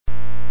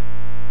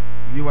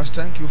Viewers,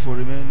 thank you for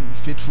remaining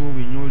faithful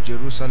with New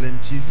Jerusalem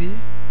TV.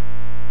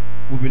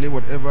 We believe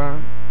whatever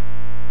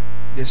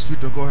the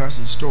Spirit of God has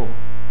in store,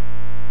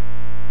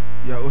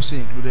 you are also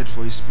included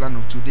for His plan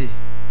of today.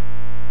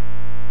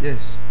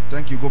 Yes,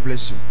 thank you. God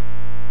bless you.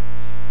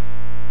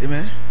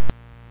 Amen.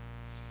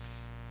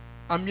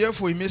 I'm here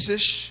for a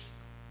message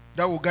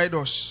that will guide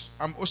us.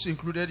 I'm also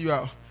included. You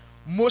are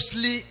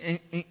mostly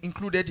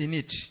included in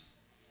it.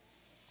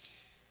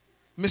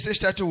 Message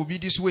title will be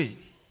this way: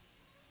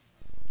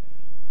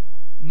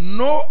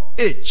 no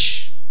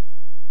age,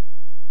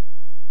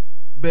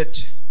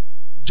 but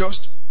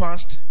just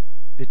passed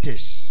the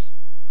test.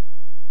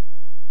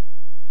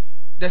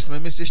 That's my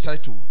message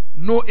title.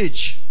 No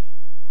age,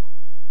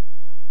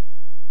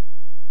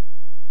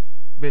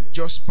 but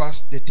just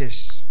passed the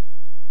test.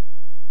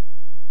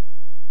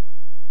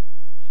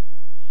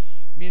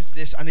 Means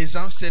there's an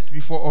exam set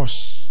before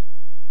us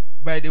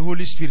by the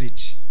Holy Spirit.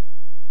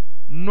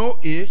 No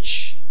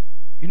age.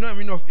 You know the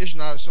meaning of age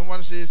now?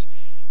 Someone says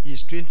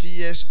he's 20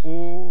 years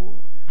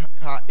old,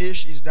 her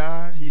age is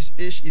that, his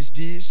age is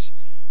this.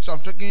 So I'm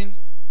talking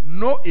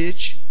no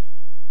age,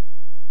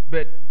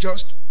 but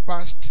just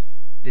passed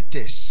the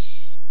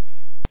test.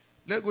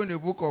 Let's go in the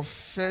book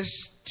of 1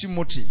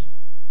 Timothy.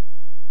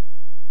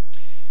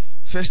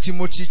 1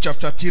 Timothy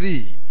chapter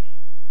 3.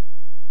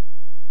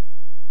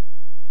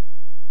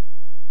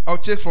 I'll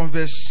take from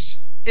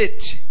verse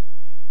 8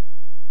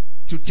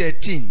 to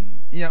 13.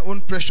 In your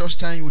own precious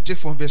time, you will take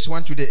from verse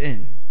 1 to the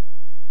end.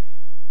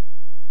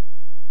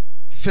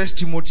 1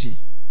 Timothy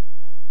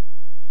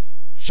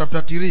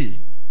chapter 3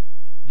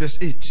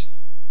 verse 8.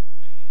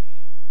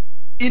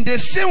 In the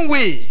same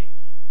way,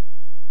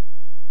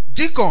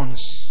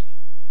 deacons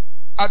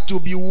are to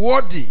be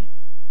worthy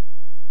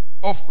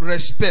of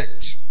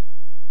respect,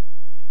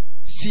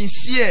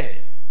 sincere,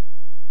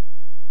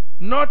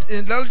 not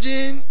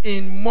indulging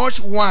in much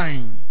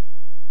wine,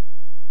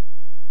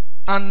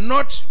 and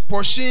not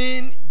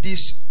pursuing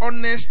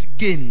dishonest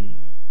gain.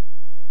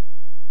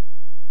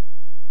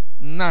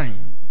 9.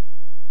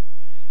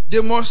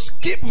 They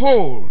must keep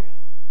hold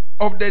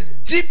of the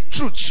deep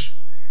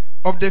truth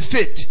of the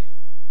faith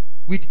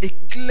with a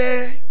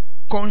clear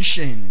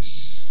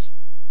conscience.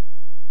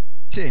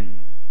 10.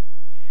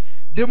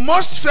 They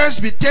must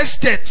first be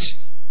tested,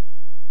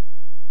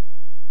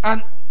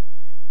 and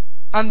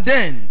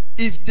then,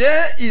 if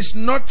there is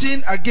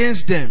nothing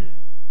against them,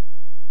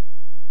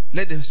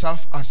 let them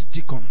serve as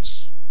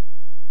deacons.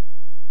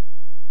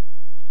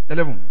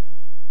 11.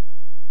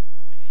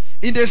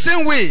 In the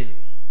same way,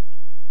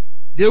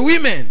 the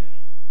women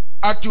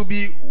are to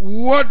be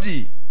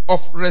worthy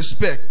of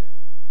respect.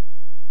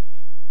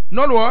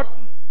 Not what?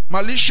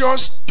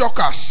 Malicious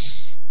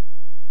talkers,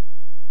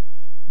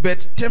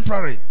 but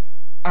temperate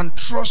and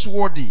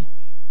trustworthy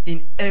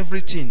in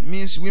everything.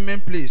 Means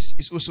women place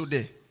is also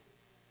there.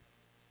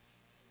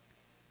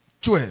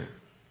 12.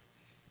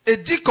 A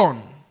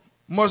deacon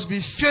must be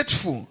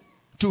faithful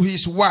to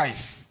his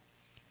wife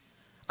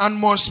and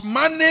must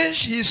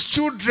manage his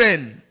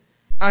children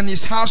and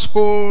his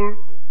household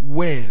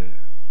well.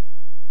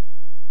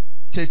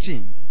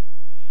 13.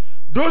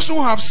 Those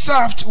who have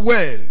served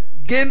well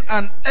gain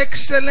an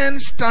excellent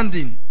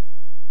standing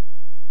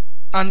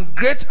and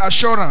great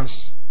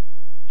assurance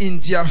in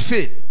their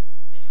faith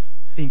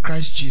in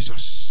Christ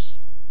Jesus.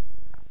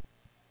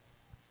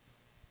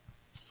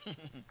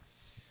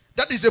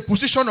 That is the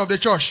position of the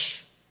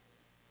church.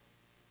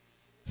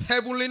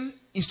 Heavenly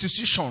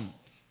institution,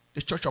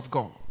 the church of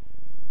God.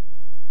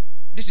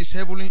 This is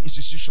heavenly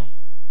institution.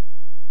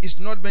 It's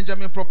not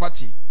Benjamin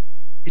property.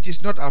 It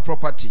is not our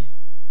property,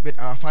 but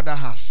our Father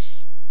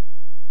has.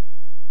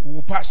 We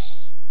will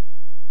pass.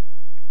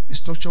 The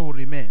structure will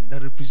remain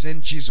that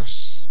represents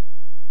Jesus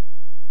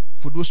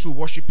for those who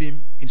worship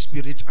Him in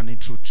spirit and in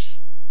truth.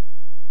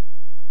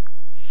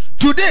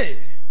 Today,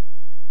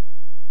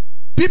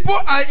 people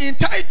are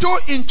entitled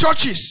in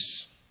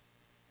churches,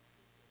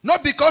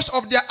 not because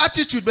of their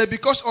attitude, but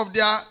because of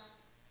their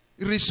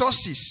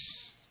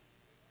resources.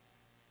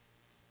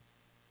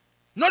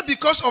 Not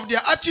because of their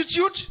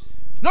attitude,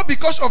 not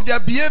because of their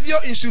behavior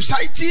in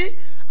society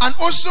and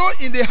also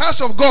in the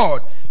house of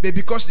God, but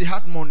because they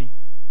had money.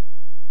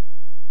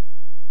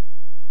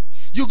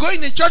 You go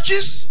in the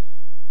churches,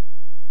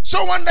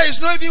 someone that is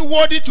not even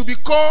worthy to be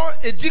called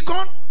a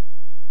deacon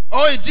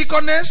or a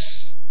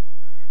deaconess.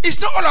 It's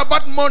not all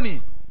about money,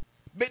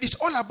 but it's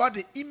all about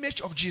the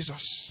image of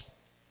Jesus.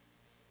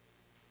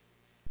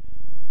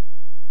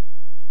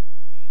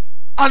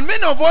 And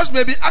many of us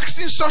may be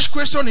asking such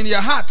questions in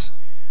your heart,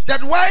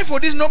 that why for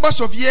these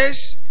numbers of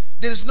years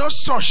there is no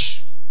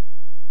such.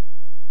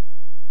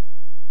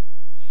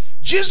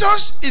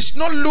 Jesus is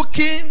not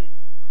looking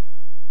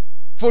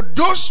for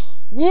those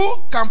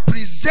who can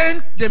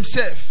present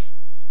themselves,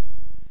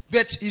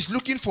 but he's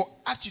looking for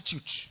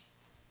attitude.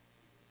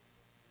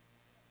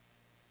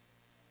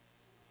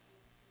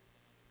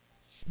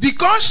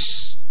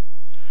 Because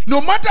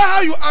no matter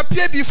how you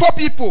appear before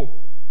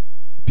people,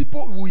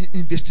 people will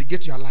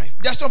investigate your life.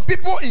 There are some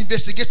people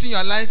investigating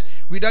your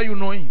life without you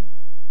knowing.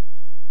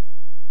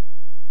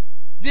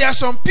 There are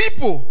some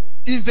people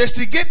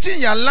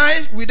investigating your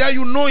life without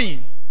you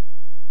knowing.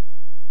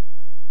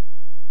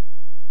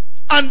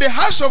 And the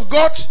house of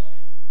God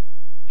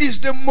is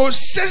the most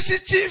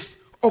sensitive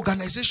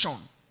organization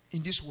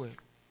in this world,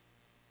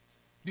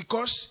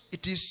 because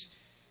it is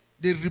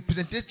the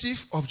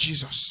representative of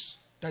Jesus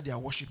that they are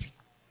worshiping,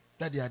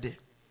 that they are there.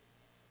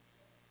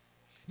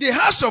 The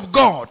house of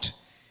God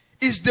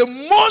is the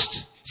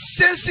most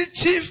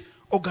sensitive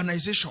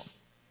organization.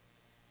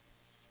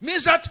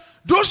 Means that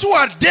those who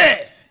are there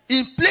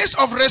in place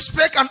of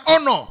respect and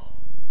honor,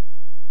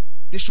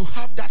 they should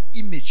have that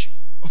image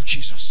of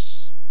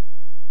Jesus.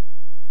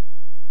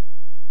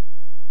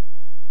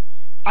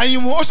 And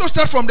you must also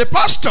start from the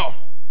pastor.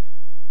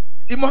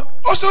 You must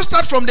also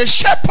start from the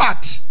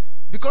shepherd.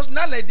 Because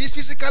not like this,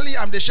 physically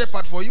I'm the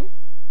shepherd for you.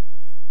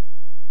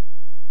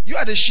 You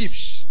are the sheep.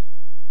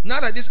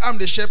 Not like this, I'm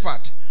the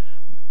shepherd.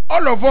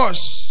 All of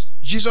us,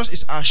 Jesus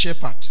is our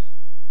shepherd.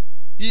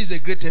 He is the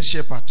greatest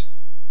shepherd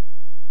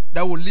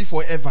that will live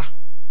forever.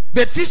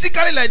 But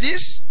physically like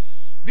this,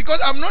 because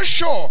I'm not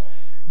sure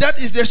that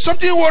if there's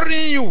something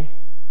worrying you,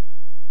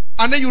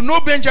 and then you know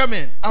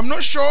Benjamin, I'm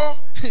not sure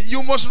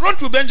you must run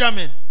to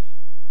Benjamin.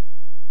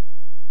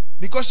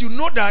 Because you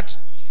know that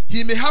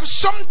he may have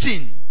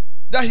something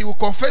that he will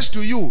confess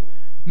to you,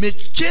 may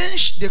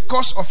change the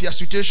course of your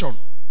situation.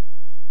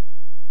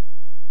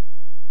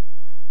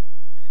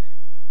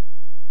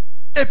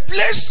 A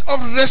place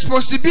of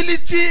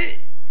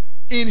responsibility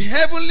in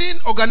heavenly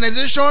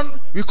organization,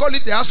 we call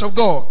it the house of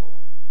God.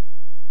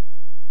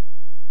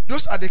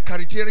 Those are the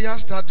criteria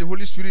that the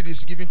Holy Spirit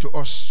is giving to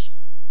us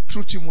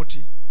through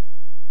Timothy.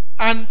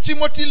 And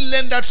Timothy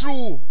learned that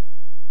through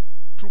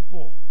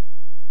Paul.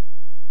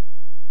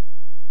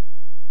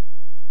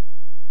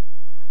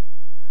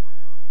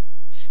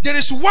 There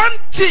is one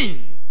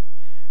thing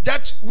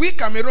that we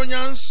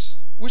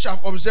Cameroonians, which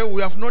I've observed,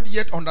 we have not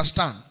yet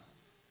understand.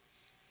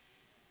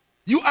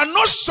 You are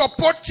not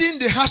supporting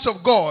the house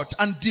of God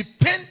and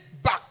depend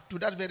back to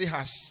that very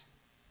house.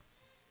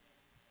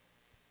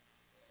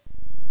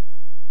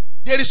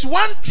 There is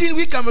one thing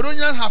we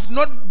Cameroonians have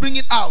not bring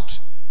it out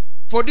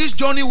for this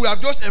journey we have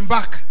just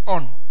embarked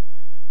on.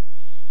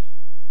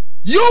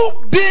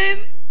 You being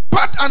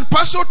part and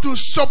parcel to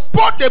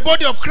support the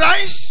body of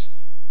Christ,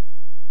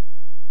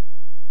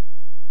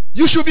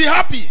 you should be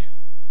happy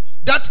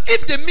that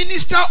if the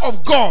minister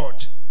of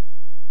God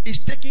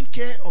is taking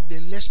care of the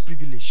less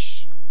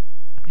privileged,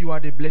 you are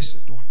the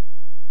blessed one.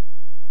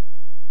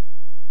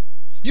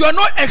 You are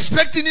not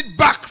expecting it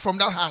back from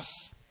that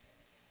house.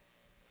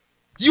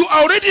 You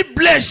are already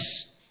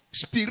blessed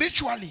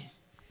spiritually.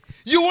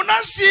 You will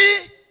not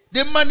see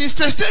the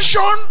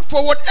manifestation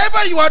for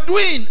whatever you are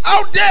doing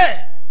out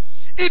there.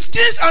 If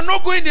things are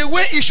not going the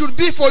way it should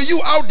be for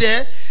you out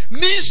there,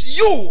 means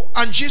you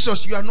and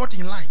Jesus, you are not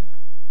in line.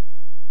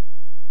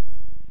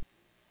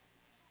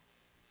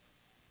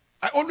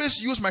 I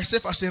always use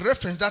myself as a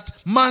reference that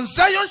Mount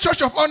Zion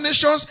Church of All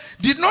Nations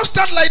did not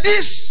start like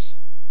this.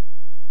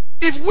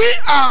 If we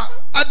are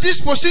at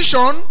this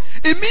position,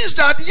 it means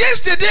that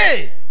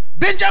yesterday,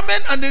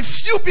 Benjamin and the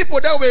few people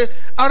that were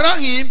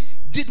around him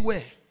did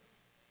well.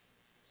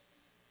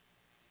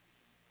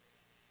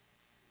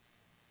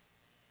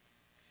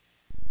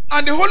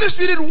 And the Holy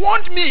Spirit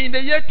warned me in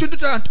the year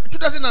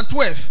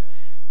 2012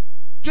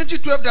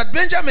 that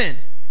Benjamin,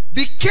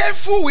 be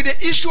careful with the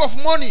issue of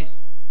money.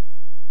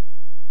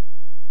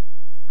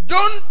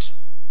 Don't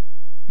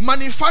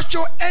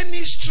manufacture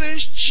any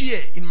strange cheer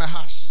in my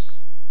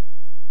house.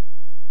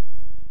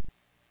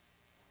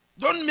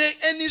 Don't make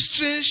any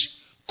strange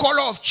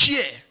color of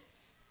cheer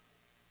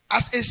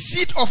as a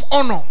seat of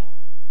honor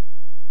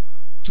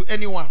to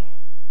anyone.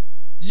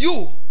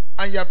 You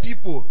and your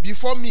people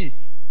before me,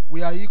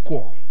 we are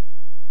equal.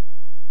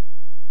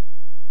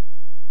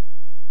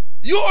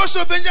 You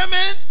also,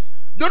 Benjamin,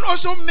 don't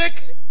also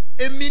make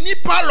a mini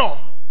parlor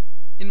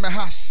in my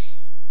house.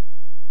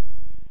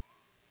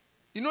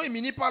 You know a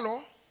mini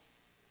parlor?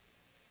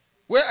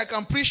 Where I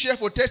can preach here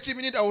for 30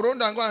 minutes, I will run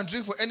down and go and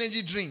drink for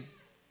energy drink.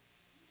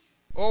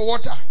 Or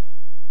water.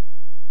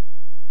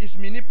 It's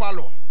mini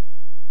parlor.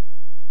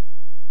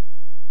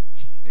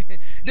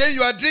 Then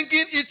you are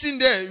drinking, eating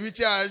there with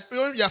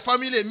your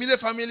family, immediate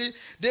family.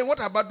 Then what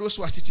about those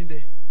who are sitting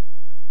there?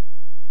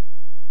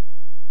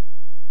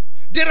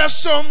 There are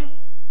some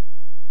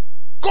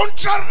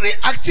contrary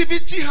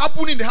activity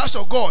happening in the house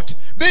of God.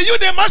 But you,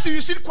 the master,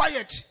 you sit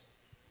quiet.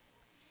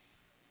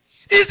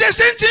 It's the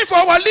same thing for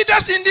our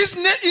leaders in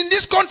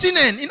this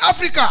continent, in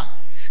Africa.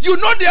 You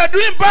know they are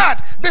doing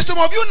bad. But some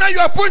of you now, you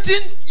are pointing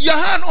your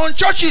hand on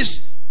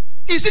churches.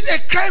 Is it a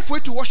crime for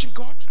you to worship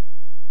God?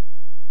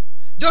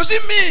 Does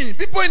it mean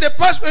people in the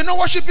past were not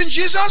worshiping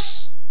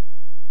Jesus?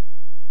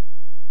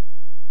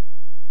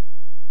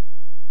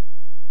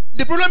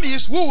 The problem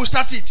is, who will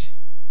start it?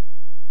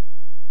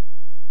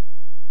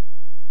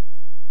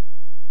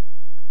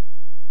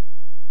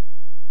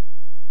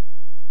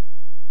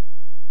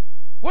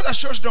 What has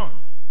church done?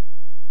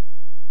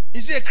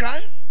 Is it a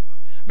crime?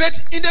 But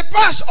in the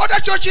past, other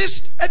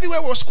churches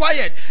everywhere was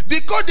quiet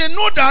because they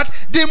know that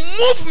the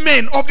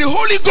movement of the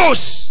Holy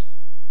Ghost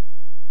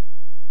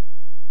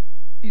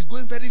is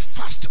going very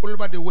fast all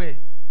over the world.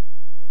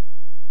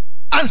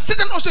 And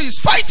Satan also is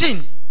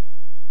fighting.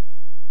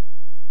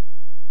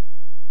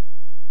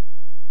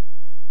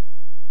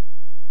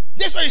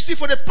 That's why you see,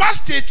 for the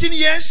past 13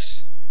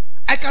 years,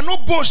 I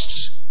cannot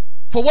boast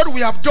for what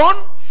we have done.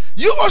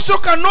 You also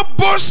cannot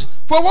boast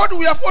for what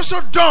we have also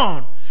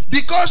done.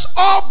 Because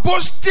all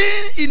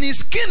boasting in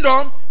his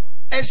kingdom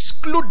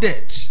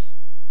excluded.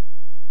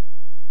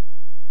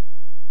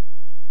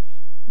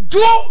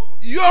 Do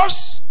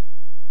yours,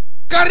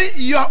 carry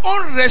your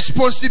own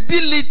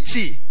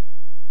responsibility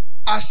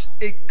as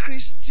a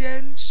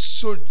Christian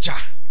soldier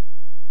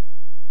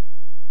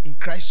in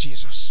Christ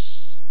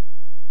Jesus.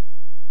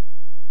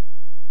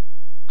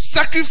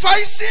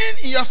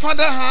 Sacrificing in your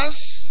father's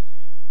house,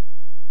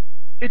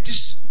 it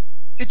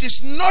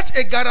is not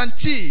a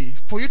guarantee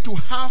for you to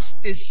have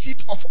a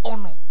seat of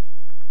honor.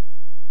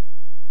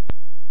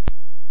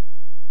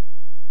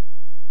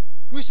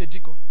 Who is a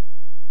deacon?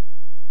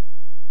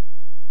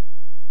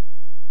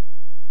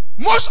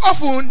 Most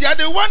often, they are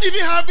the one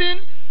even having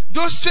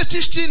those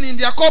fetish things in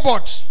their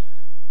cupboard.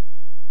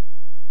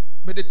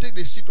 But they take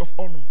the seat of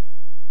honor.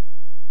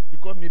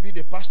 Because maybe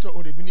the pastor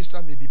or the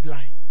minister may be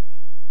blind.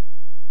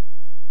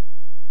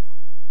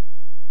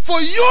 For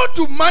you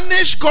to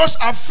manage God's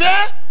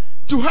affair,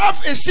 to have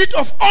a seat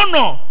of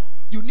honor,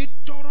 you need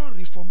thorough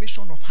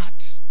reformation of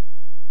heart.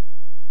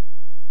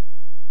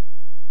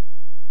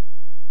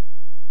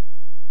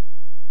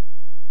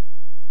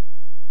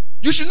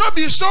 You should not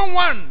be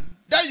someone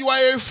that you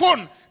are a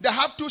phone that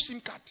have 2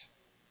 SIM cards.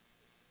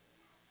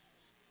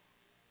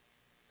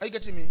 Are you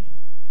getting me?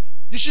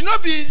 You should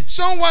not be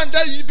someone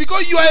that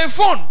because you are a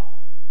phone,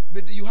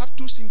 but you have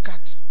 2 SIM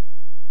cards.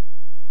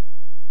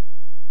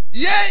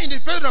 Here in the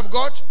presence of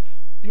God,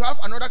 you have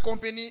another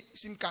company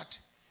SIM card.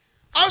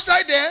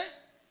 Outside there,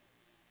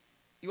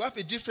 you have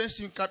a different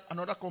SIM card,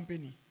 another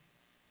company.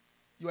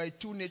 You are a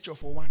 2 nature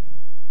for one.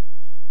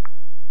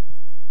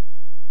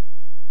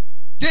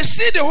 They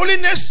see the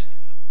holiness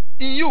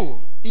in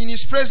you, in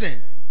his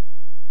presence.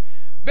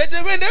 But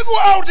when they go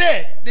out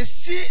there, they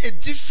see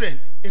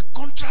a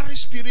contrary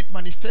spirit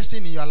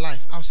manifesting in your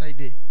life outside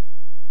there.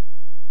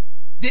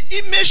 The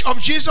image of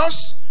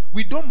Jesus,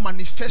 we don't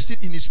manifest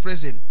it in his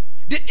presence.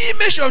 The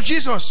image of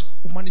Jesus,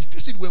 we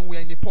manifest it when we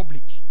are in the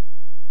public.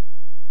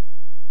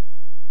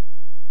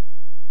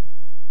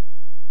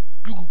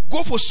 You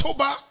go for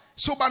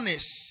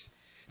soberness.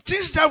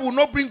 Things that will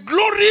not bring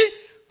glory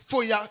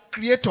for your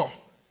creator.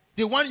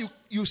 The one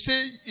you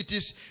say it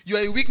is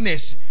your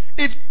weakness.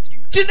 If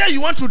thing that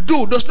you want to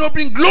do does not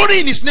bring glory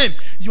in his name,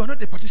 you are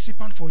not a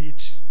participant for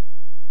it.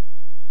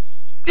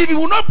 If it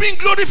will not bring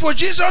glory for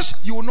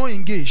Jesus, you will not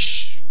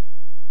engage.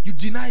 You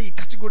deny it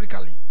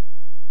categorically.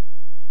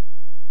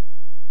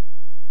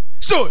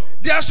 So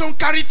there are some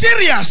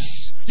criteria.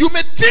 You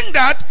may think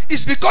that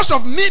it's because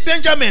of me,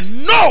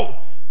 Benjamin. No,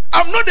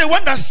 I'm not the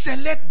one that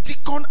select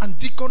deacon and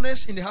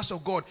deaconess in the house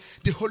of God,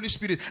 the Holy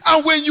Spirit.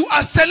 And when you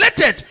are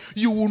selected,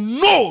 you will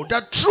know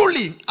that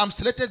truly I'm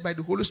selected by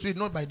the Holy Spirit,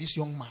 not by this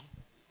young man.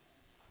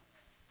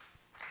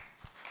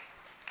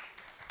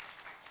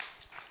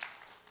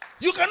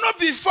 You cannot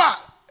be far.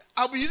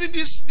 I'll be using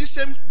this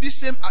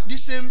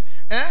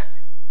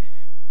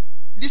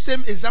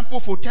same example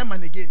for time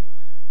and again.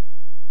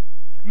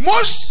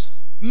 Most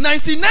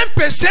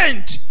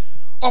 99%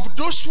 of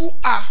those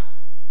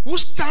who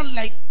stand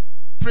like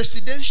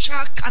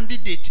presidential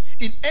candidate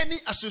in any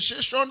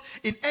association,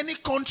 in any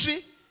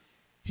country,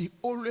 he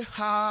only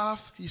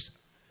have his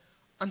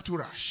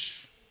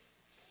entourage.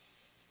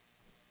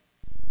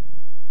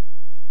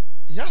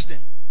 He asked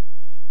them.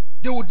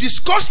 They will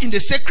discuss in the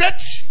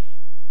secret,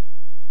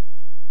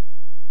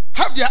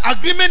 have their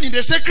agreement in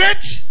the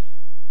secret.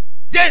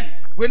 Then,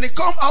 when they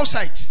come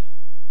outside,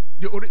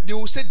 they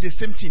will say the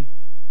same thing.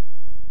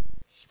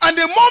 And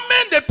the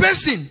moment the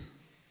person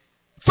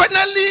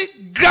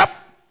finally grab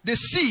the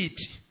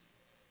seat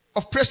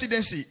of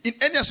presidency in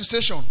any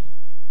association,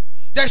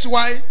 that's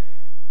why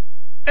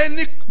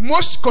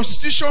most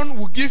constitution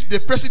will give the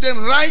president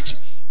right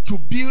to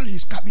build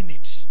his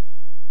cabinet.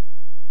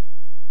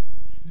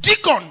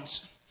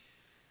 Deacons,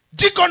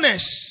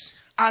 deaconess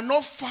are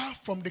not far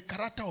from the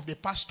character of the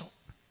pastor.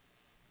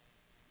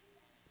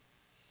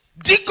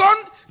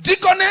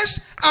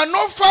 Deaconess are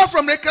not far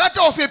from the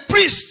character of a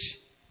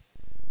priest,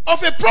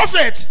 of a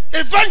prophet,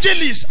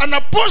 evangelist, an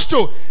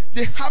apostle.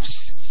 They have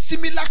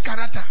similar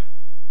character.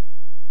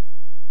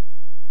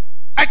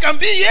 I can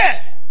be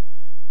here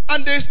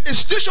and there's a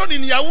station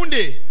in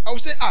Yaoundé. I will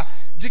say,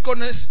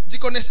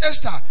 Deaconess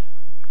Esther,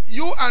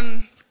 you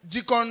and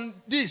Deacon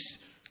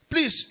this,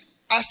 please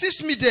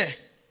assist me there.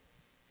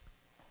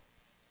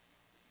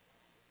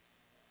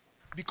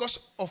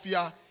 Because of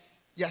your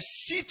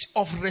seat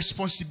of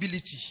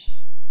responsibility.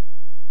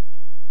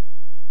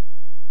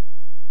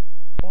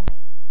 Oh no.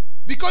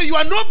 Because you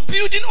are not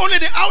building only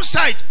the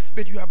outside,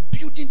 but you are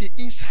building the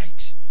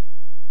inside.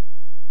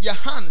 Your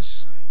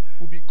hands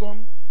will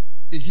become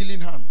a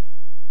healing hand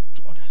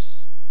to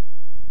others.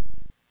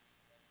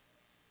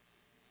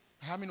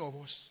 How many of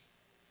us?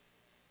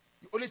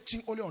 You only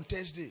think only on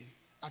Thursday.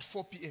 at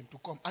 4 p.m. to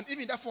come. And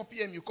even that 4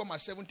 p.m. you come at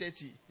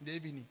 7:30 in the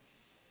evening.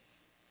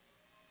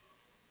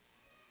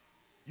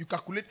 You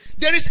calculate.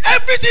 There is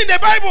everything in the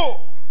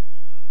Bible.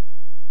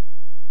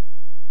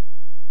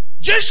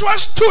 Joshua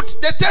stood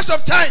the test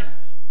of time.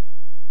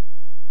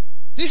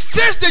 He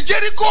faced the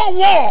Jericho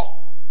war.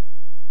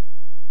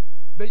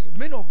 But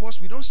many of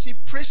us, we don't see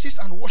praises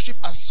and worship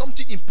as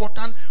something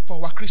important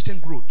for our Christian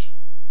growth.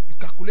 You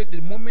calculate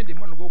the moment the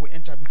man of God will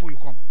enter before you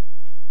come.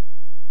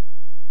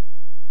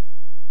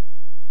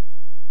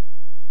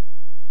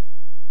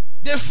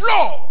 The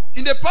floor.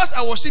 In the past,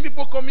 I was seeing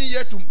people coming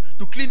here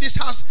to clean this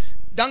house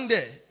down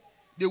there,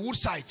 the wood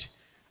site.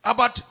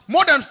 About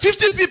more than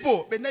 50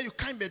 people. But now you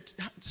can't bet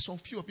some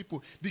fewer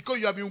people. Because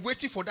you have been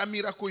waiting for that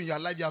miracle in your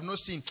life. You have not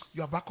seen.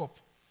 You are back up.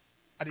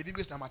 At the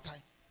biggest number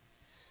time.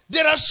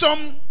 There are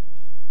some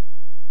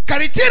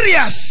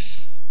criteria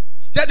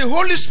that the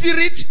Holy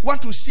Spirit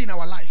wants to see in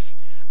our life.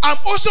 I'm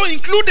also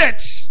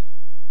included.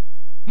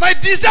 My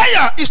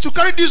desire is to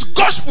carry this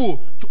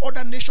gospel to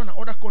other nations and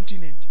other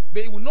continents.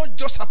 But it will not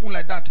just happen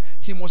like that.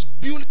 He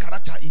must build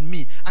character in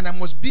me. And I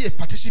must be a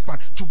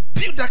participant to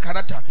build that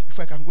character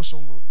before I can go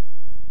somewhere.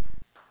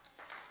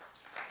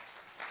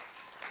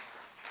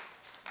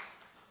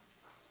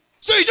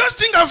 So you just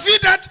think and feel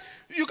that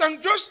you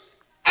can just,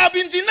 I've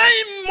been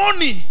denying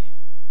money.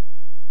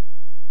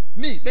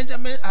 Me,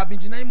 Benjamin, I've been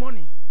denying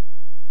money.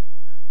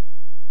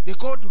 They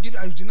call to give,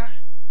 I will deny.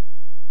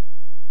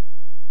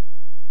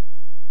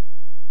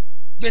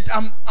 But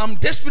I'm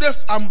desperate,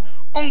 I'm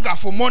hunger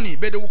for money.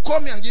 But they will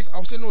call me and give, I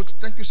will say, no,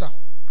 thank you, sir.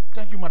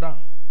 Thank you, madam.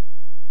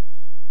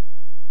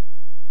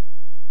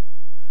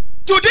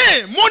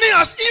 Today, money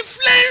has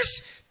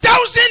influenced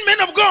 1,000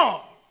 men of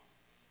God.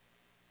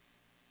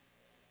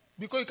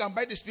 Because you can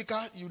buy the speaker,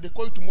 they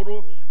call you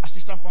tomorrow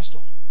assistant pastor.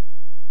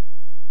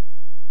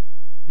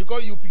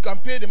 Because you can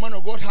pay the man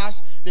of God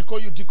has, they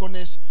call you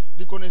deaconess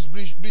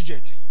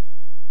Bridget.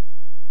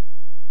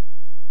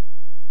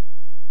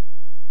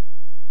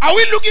 Are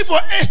we looking for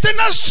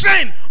external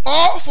strength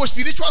or for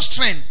spiritual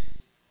strength?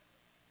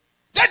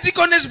 That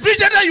deaconess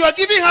Bridget that you are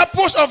giving her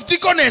post of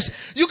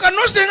deaconess, you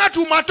cannot send her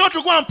to Mato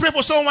to go and pray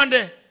for someone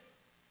there.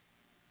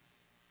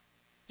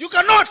 You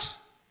cannot.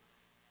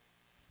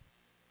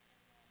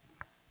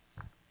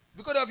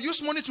 Because they have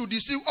used money to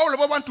deceive. All of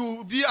us want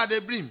to be at the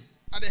brim,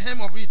 at the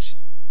hem of it.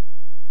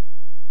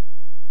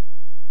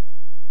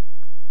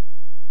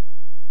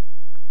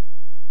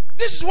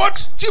 This is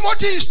what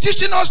Timothy is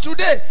teaching us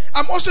today.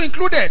 I'm also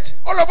included.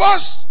 All of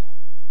us.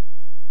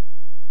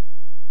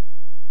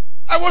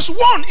 I was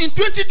warned in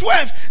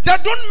 2012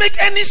 that don't make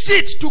any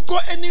seed to call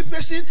any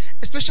person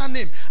a special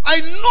name. I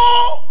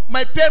know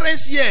my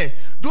parents here,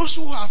 those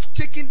who have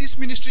taken this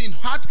ministry in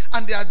heart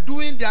and they are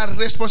doing their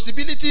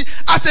responsibility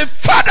as a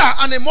father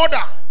and a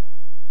mother.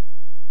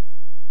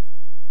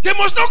 They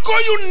must not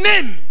call you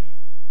name.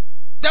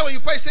 That when you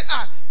pray, say,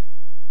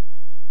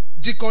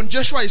 Deacon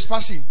Joshua is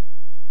passing.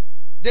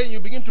 Then you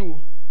begin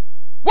to,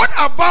 what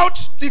about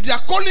if they are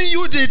calling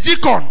you the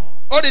deacon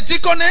or the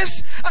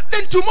deaconess? And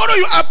then tomorrow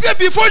you appear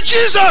before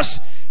Jesus.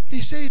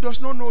 He said he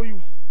does not know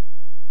you.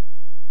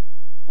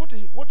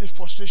 What a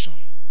frustration.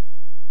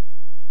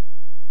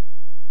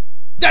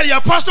 That your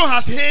pastor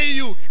has hated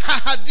you.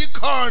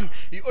 Deacon,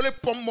 you only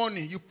pour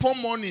money. You pour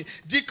money.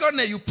 Deacon,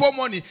 you pour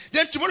money.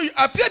 Then tomorrow you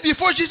appear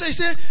before Jesus. He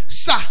said,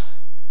 sir,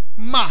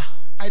 ma,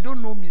 I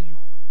don't know me you.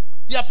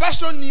 Your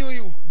pastor knew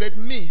you, but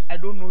me, I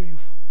don't know you.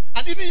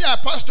 And even your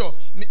pastor,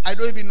 I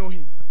don't even know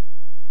him.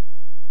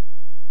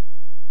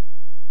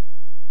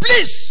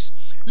 Please,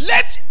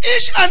 let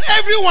each and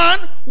everyone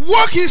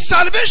work his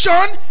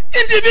salvation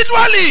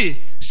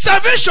individually.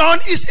 Salvation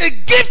is a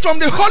gift from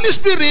the Holy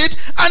Spirit,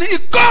 and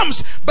it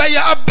comes by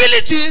your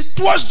ability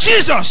towards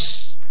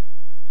Jesus.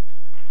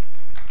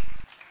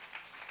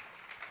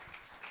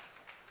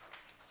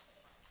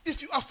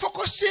 If you are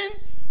focusing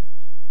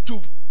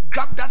to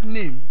grab that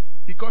name,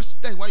 because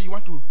that's why you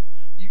want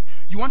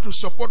to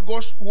support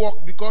God's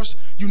work because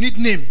you need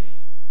name,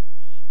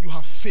 you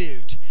have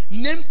failed.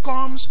 Name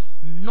comes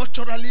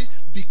naturally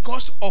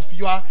because of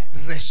your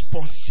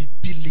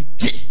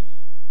responsibility.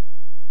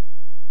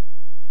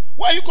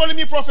 Why are you calling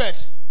me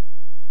prophet?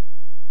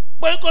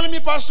 Why are you calling me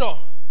pastor?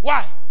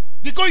 Why?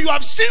 Because you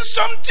have seen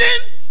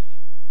something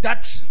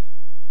that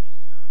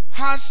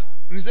has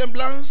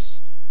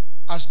resemblance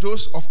as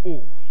those of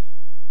old.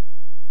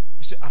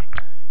 You say,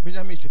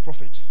 Benjamin is a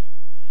prophet.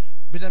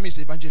 Benjamin is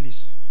an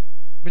evangelist.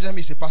 Benjamin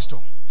is a pastor.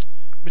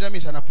 Benjamin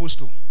is an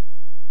apostle.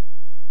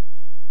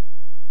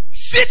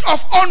 Seat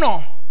of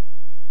honor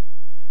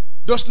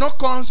does not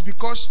come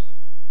because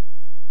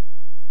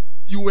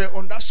you were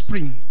on that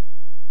spring.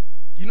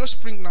 You know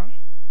spring now?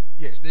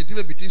 Yes, the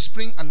difference between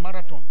spring and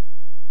marathon.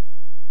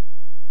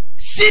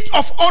 Seat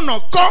of honor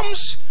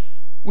comes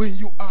when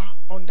you are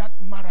on that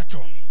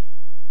marathon.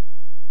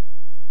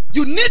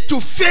 You need to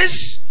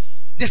face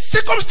the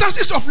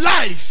circumstances of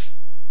life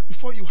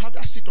before you have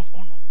that seat of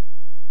honor.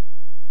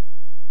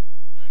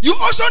 You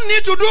also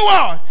need to do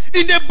what?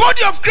 In the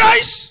body of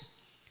Christ.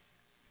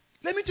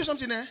 Let me tell you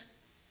something.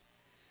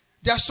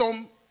 There are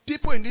some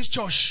people in this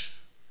church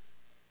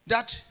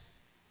that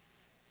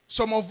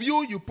Some of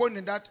you point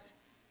in that.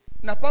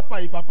 Na papa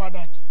is papa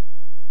that.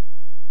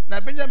 Na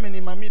Benjamin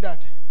is mommy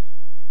that.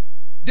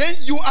 Then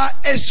you are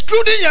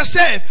excluding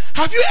yourself.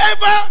 Have you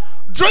ever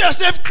drawn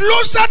yourself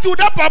closer to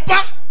that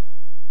papa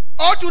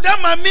or to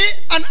that mommy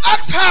and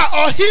ask her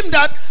or him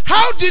that,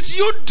 how did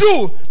you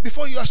do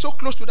before you are so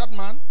close to that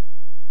man?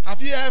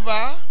 Have you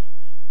ever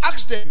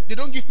asked them? They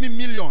don't give me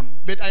million,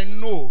 but I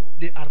know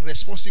they are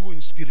responsible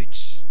in spirit.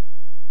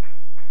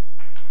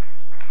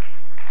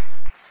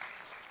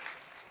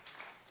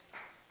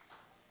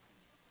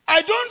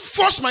 I don't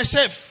force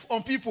myself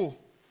on people,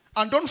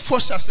 and don't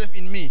force yourself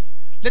in me.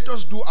 Let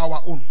us do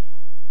our own.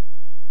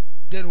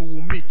 Then we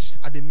will meet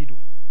at the middle.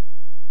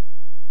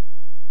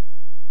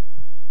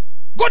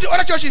 Go to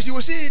other churches, you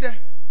will see it there.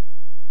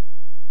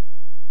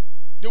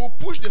 They will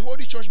push the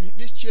holy church,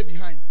 this chair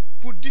behind.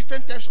 Put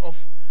different types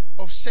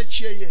of set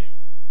chair here.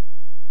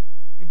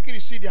 You begin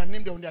to see their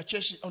name there on their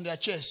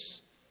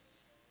chest.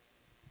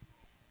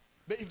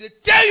 But if they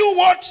tell you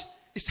what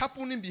is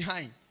happening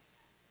behind,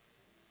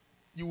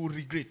 you will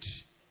regret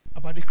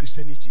about the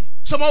Christianity.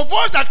 Some of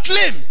us that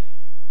claim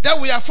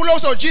that we are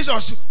followers of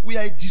Jesus, we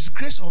are a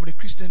disgrace of the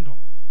Christendom.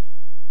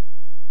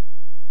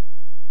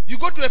 You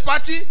go to a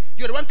party,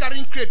 you're the one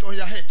carrying crate on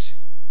your head.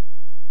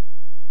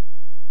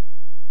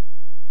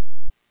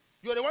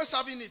 You're the one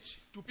serving it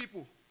to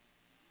people.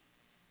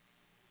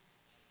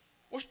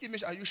 What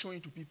image are you showing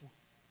to people?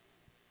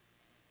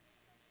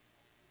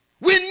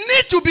 We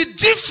need to be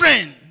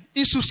different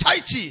in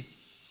society.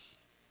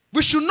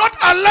 We should not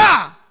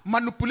allow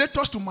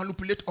manipulators to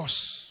manipulate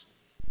us.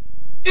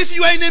 If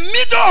you are in the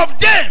middle of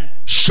them,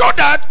 show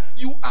that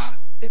you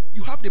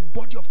have the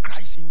body of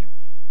Christ in you.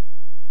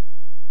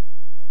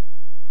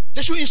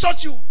 They should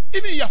insult you,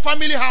 even in your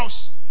family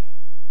house.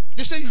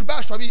 They say you should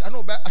buy Ashwabi. I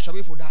know buy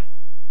Ashwabi for that.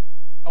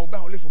 I will buy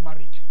only for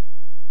married.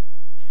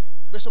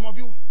 But some of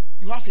you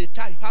have a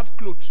tie, you have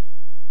clothes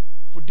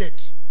for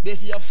debt. But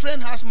if your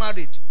friend has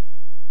married,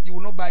 you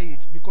will not buy it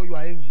because you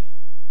are envy.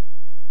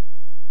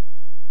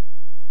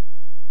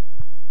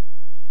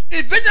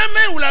 If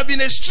Benjamin would have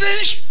been a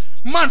strange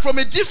man from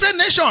a different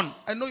nation,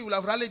 I know you will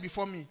have rallied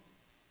before me.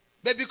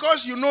 But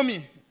because you know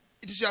me,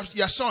 it is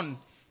your son.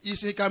 He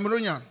is a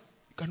Cameroonian.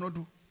 You cannot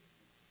do.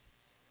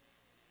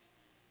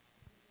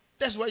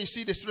 That's why you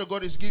see the Spirit of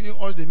God is giving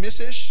us the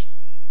message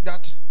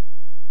that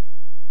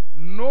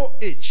no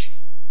age.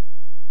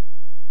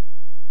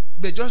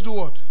 But just do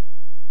what?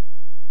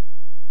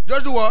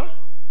 Just do what?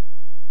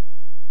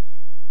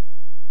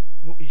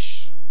 No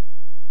age.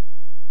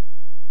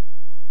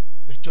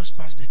 But just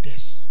pass the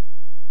test.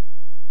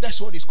 That's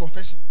what he's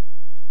confessing.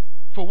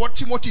 For what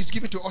Timothy is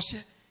giving to us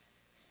here.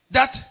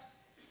 That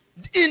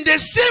in the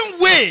same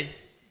way,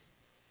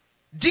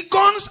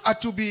 deacons are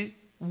to be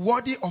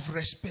worthy of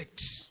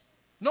respect.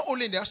 Not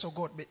only in the house of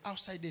God, but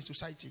outside the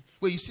society.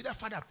 Where you see that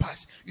father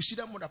pass, you see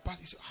that mother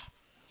pass, you say,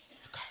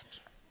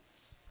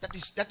 God.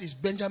 That is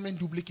Benjamin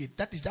duplicate.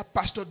 That is that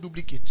pastor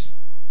duplicate.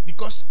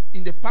 Because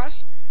in the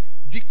past,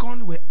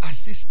 deacons were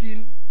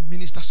assisting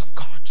ministers of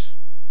God.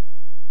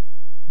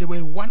 They were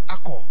in one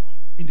accord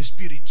in the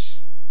spirit.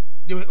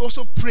 They were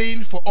also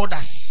praying for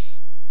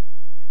others.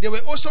 They were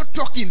also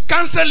talking,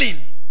 counseling.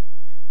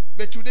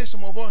 But today,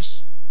 some of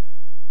us,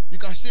 you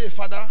can say a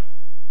father,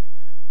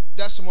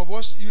 that some of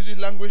us using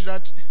language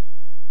that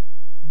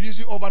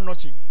busy over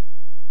nothing.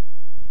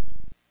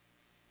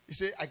 You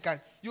say, I can't.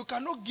 You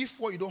cannot give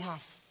what you don't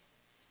have.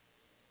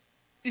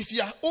 If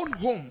your own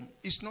home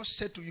is not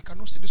settled, you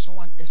cannot settle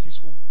someone else's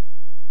home.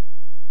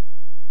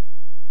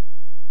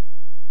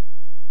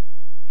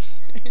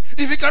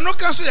 If you cannot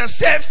counsel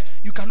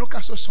yourself, you cannot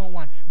counsel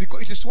someone.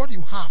 Because it is what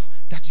you have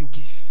that you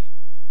give.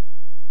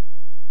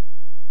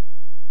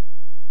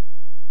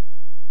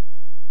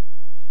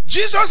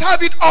 Jesus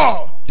have it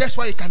all. That's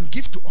why he can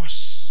give to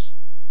us.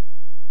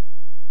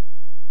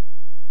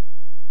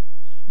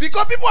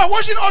 Because people are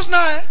watching us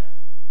now.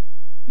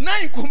 Now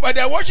in Kumba,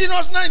 they are watching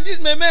us now in this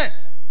meme.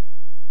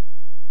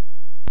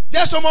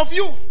 There are some of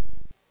you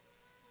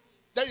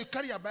that you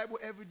carry your Bible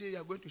every day, you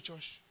are going to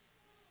church.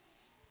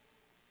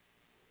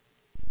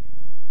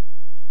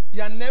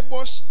 Your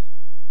neighbors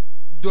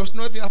does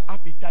not even have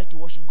appetite to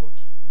worship God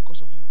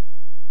because of you.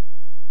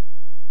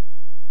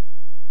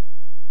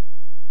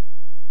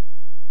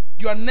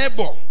 Your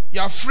neighbor,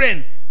 your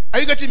friend, are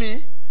you getting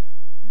me?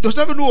 Does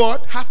not even know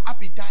what? Have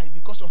appetite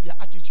because of your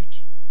attitude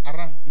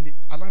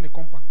along the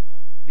compound,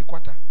 the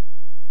quarter.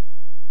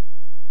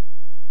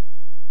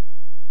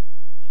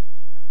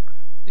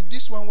 If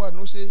this one word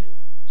no say,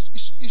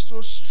 it's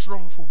so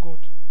strong for God.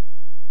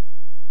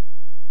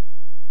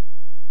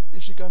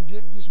 If she can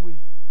behave this way.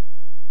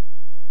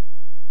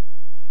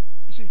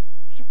 You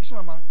see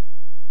my man,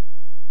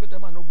 better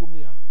man no go me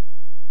here.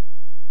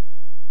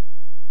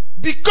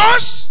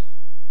 Because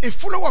a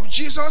follower of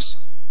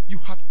Jesus, you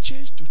have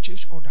changed to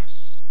change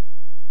others.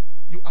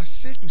 You are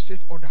saved to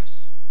save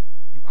others.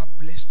 You are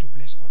blessed to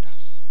bless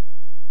others.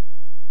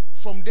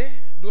 From there,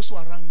 those who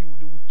are around you,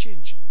 they will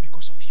change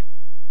because of you.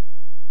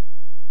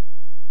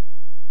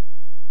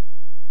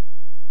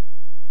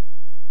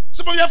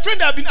 Some of your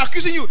friends have been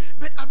accusing you,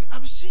 but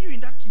I've seen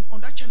you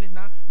on that channel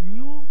now,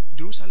 New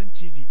Jerusalem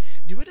TV.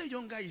 The way the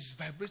young guy is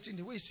vibrating,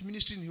 the way he's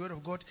ministering the word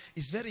of God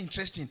is very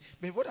interesting.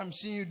 But what I'm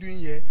seeing you doing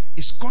here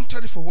is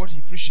contrary for what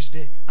he preaches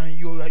there, and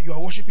you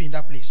are worshiping in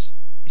that place.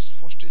 It's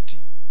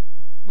frustrating.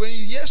 When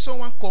you hear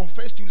someone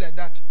confess to you like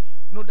that,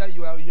 know that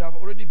you have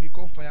already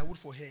become firewood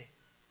for hair.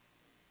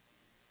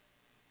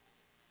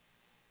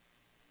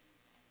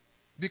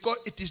 Because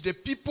it is the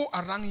people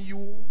around you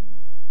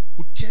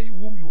who tell you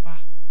whom you are.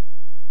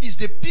 It's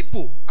the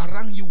people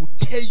around you who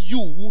tell you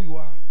who you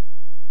are.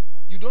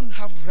 You don't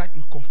have the right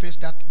to confess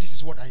that this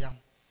is what I am.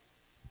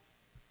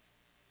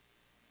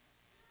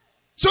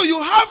 So you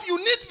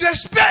need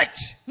respect,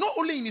 not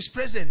only in his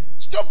presence.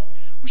 Stop.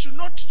 We should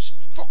not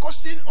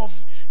focusing of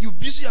you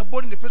busy your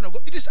body in the presence of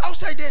God. It is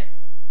outside there.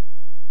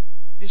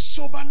 The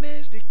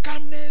soberness, the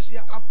calmness,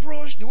 your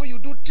approach, the way you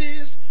do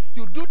things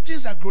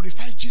that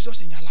glorify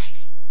Jesus in your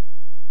life.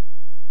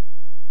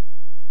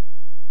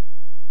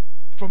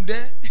 From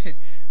there,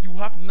 you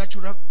have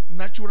natural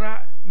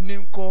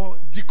name called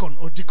deacon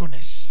or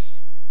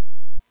deaconess.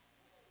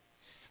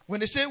 When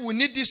they say we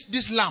need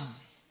this lamb,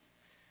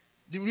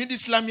 do we need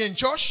this lamb here in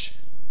church?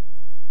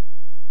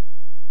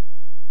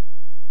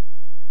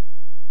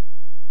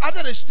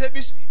 After the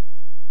service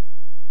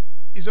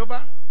is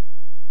over,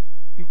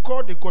 you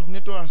call the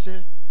coordinator and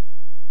say,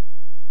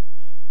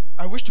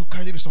 I wish to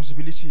carry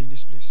responsibility in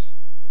this place.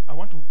 I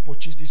want to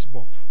purchase this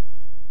bulb.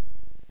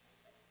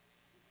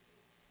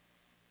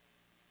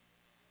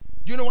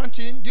 Do you know one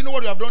thing? Do you know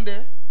what you have done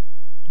there?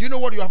 Do you know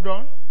what you have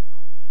done?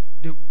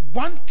 The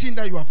one thing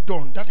that you have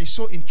done that is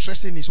so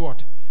interesting is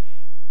what?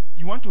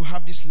 You want to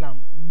have this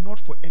lamb not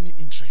for any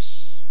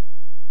interest.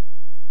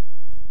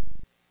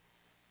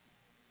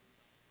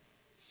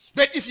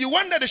 But if you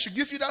want that they should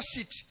give you that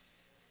seat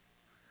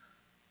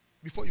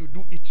before you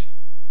do it,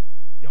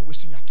 you are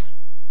wasting your time.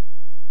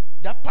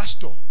 That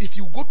pastor, if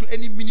you go to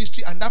any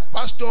ministry and that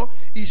pastor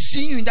is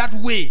seeing you in that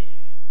way,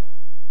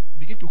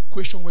 begin to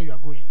question where you are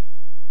going.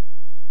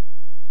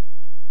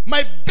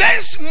 My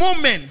best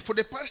moment for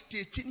the past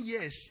 18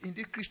 years in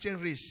this Christian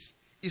race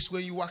is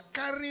when you are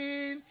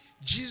carrying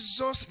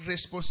Jesus'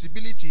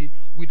 responsibility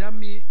without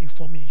me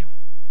informing you.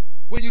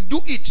 When you do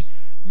it, it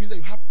means that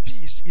you have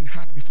peace in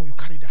heart before you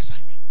carry the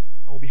assignment.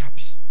 I will be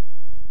happy.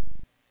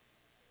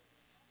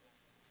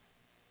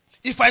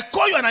 If I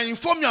call you and I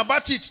inform you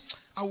about it,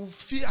 I will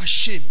feel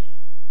ashamed.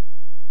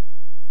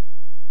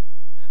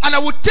 And I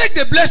will take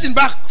the blessing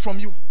back from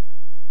you.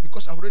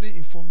 Because I've already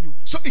informed you.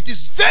 So it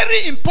is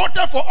very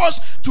important for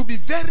us to be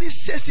very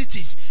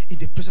sensitive in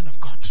the presence of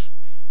God.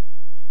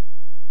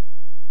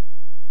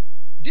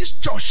 This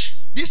church,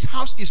 this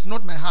house is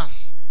not my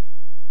house.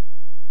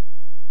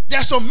 There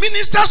are some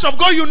ministers of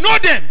God, you know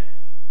them.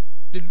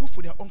 They look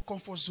for their own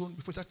comfort zone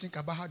before they think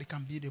about how they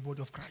can be the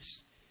body of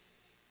Christ.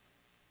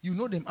 You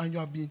know them and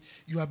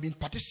you have been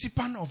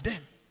participant of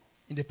them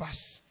in the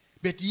past.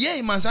 But here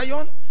in Mount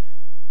Zion,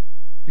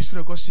 the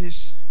Spirit of God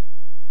says,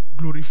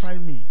 glorify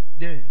me.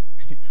 Then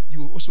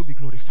you will also be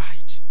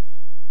glorified.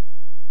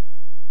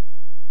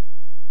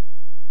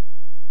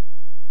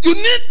 You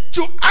need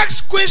to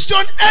ask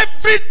questions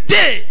every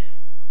day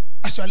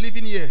as you are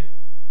living here.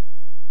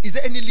 Is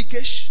there any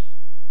leakage?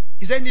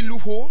 Is there any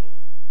loophole?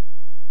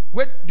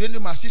 Where do you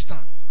need my assistant?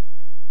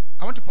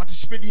 I want to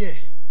participate here.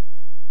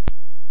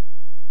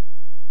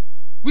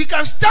 We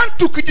can stand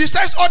to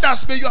criticize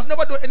others, but you have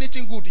never done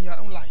anything good in your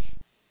own life.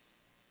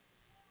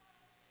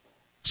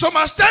 Some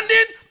are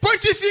standing,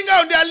 pointing finger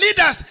on their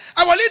leaders.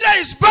 Our leader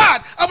is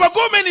bad. Our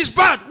government is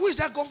bad. Who is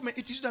that government?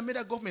 It is that made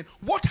that government.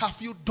 What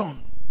have you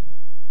done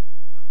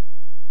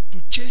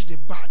to change the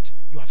bad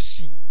you have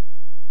seen?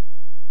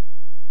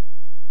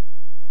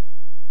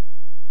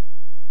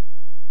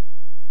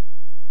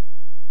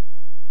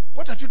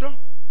 What have you done?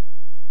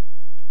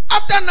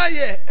 After 9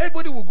 years,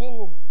 everybody will go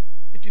home.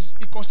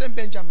 It concerns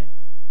Benjamin.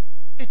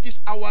 It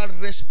is our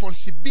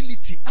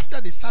responsibility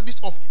after the service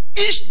of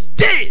each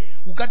day.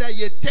 We gather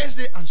here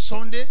Thursday and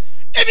Sunday,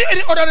 even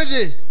any other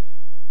day.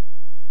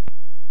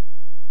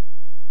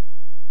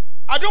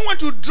 I don't want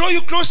to draw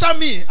you closer to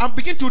me and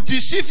begin to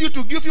deceive you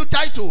to give you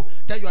title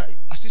that you are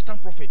assistant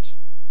prophet.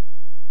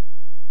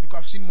 Because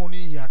I've seen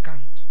money in your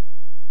account.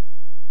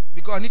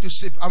 Because I need to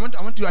save. I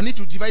need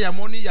to divide your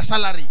money, your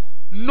salary.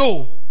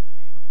 No.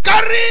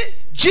 Carry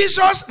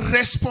Jesus'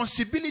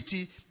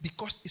 responsibility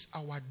because it's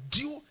our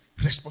due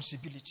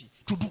responsibility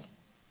to do.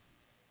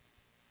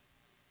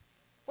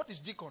 What is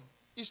deacon?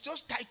 It's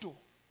just title.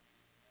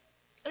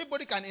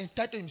 Everybody can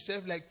entitle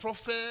himself like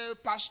prophet,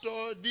 pastor,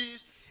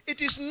 this.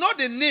 It is not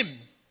the name,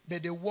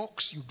 but the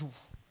works you do.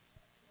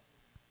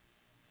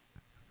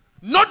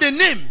 Not the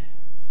name,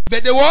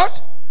 but the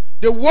what?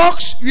 The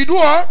works you do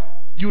what?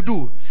 You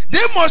do.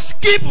 They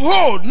must keep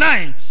hold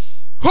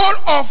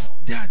of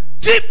their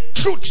deep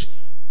truth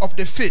of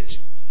the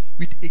faith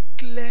with a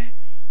clear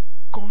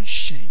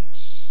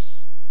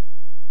conscience.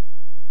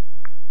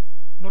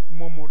 Not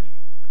murmuring,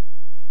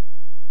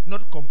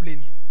 not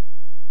complaining,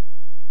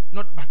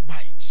 not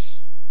backbite.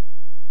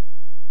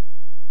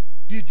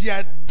 With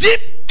their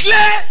deep,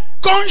 clear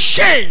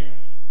conscience,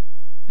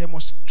 They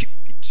must keep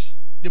it.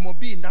 They must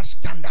be in that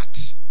standard.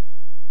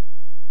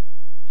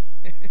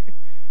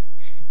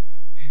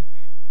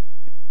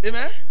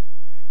 Amen.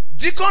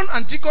 Deacon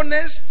and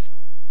deaconess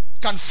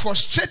can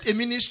frustrate a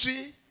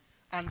ministry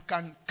and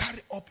can carry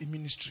up a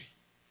ministry.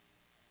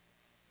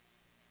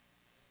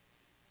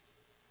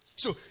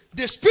 So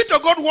the Spirit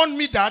of God wants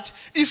me that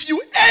if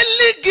you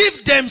early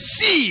give them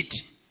seed,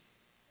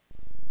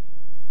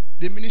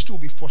 the ministry will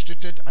be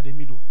frustrated at the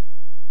middle,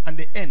 and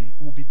the end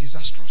will be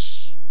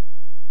disastrous.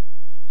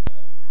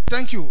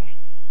 Thank you.